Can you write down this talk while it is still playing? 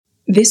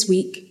This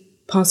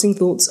week, passing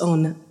thoughts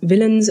on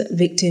villains,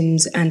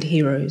 victims, and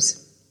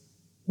heroes.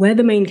 We're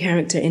the main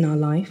character in our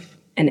life,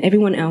 and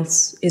everyone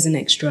else is an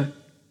extra.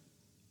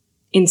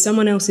 In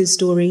someone else's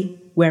story,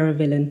 we're a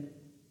villain.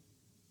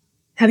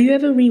 Have you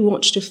ever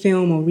rewatched a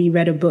film or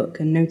reread a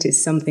book and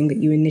noticed something that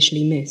you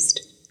initially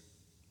missed?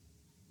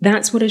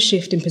 That's what a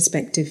shift in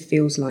perspective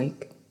feels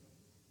like.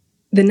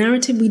 The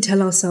narrative we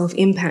tell ourselves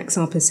impacts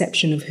our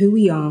perception of who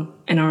we are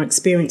and our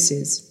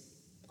experiences.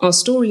 Our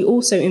story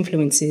also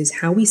influences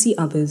how we see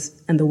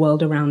others and the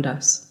world around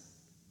us.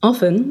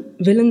 Often,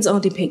 villains are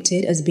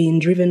depicted as being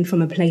driven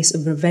from a place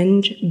of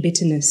revenge,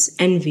 bitterness,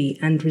 envy,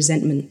 and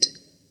resentment.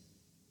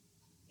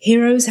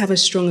 Heroes have a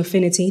strong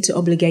affinity to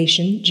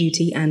obligation,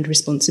 duty, and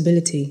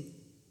responsibility.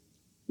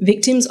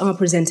 Victims are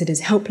presented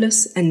as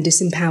helpless and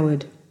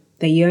disempowered.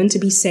 They yearn to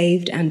be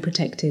saved and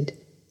protected.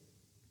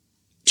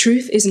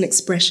 Truth is an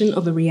expression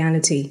of a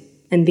reality,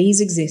 and these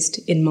exist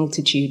in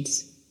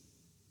multitudes.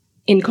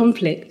 In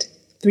conflict,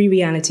 3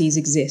 realities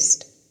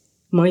exist: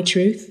 my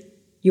truth,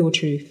 your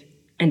truth,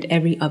 and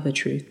every other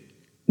truth.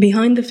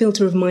 Behind the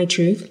filter of my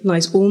truth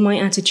lies all my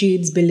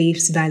attitudes,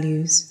 beliefs,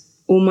 values,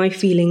 all my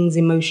feelings,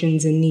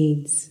 emotions, and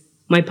needs,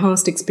 my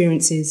past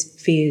experiences,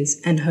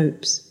 fears, and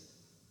hopes.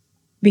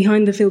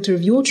 Behind the filter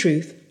of your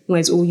truth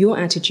lies all your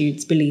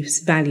attitudes, beliefs,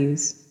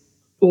 values,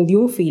 all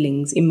your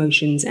feelings,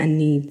 emotions, and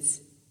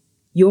needs,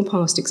 your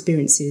past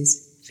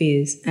experiences,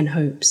 fears, and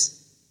hopes.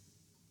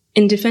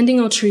 In defending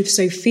our truth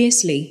so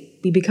fiercely,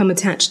 we become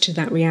attached to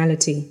that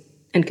reality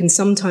and can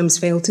sometimes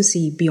fail to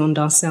see beyond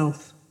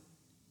ourselves.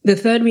 The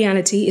third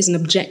reality is an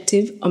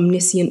objective,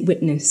 omniscient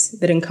witness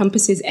that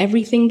encompasses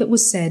everything that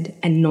was said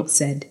and not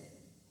said,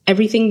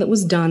 everything that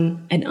was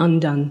done and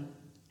undone,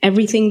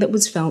 everything that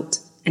was felt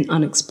and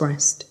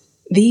unexpressed.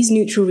 These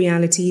neutral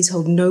realities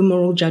hold no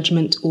moral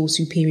judgment or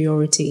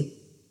superiority.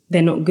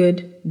 They're not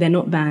good, they're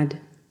not bad,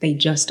 they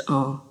just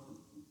are.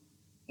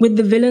 With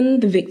the villain,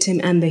 the victim,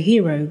 and the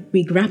hero,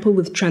 we grapple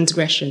with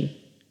transgression.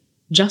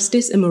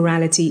 Justice and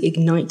morality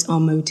ignite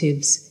our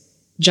motives,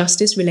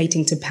 justice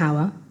relating to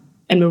power,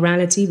 and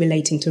morality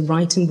relating to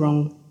right and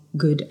wrong,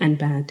 good and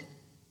bad.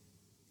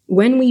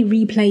 When we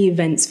replay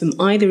events from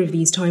either of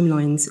these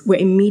timelines, we're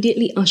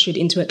immediately ushered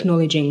into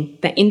acknowledging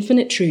that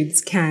infinite truths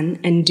can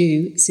and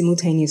do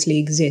simultaneously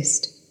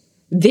exist.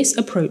 This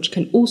approach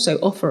can also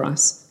offer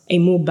us a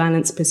more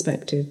balanced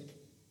perspective.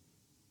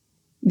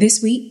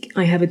 This week,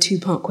 I have a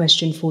 2-part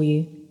question for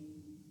you.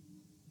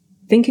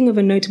 Thinking of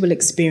a notable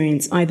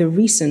experience, either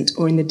recent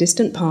or in the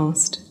distant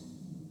past.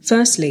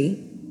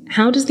 Firstly,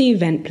 how does the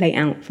event play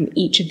out from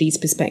each of these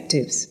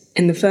perspectives?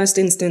 In the first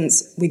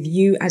instance, with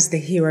you as the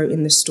hero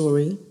in the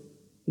story,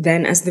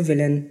 then as the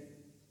villain,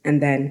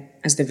 and then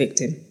as the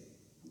victim.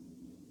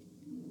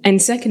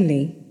 And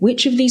secondly,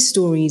 which of these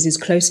stories is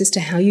closest to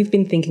how you've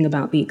been thinking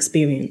about the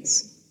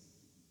experience?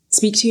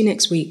 Speak to you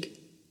next week.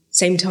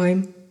 Same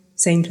time,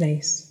 same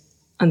place.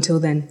 Until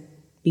then,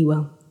 be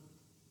well.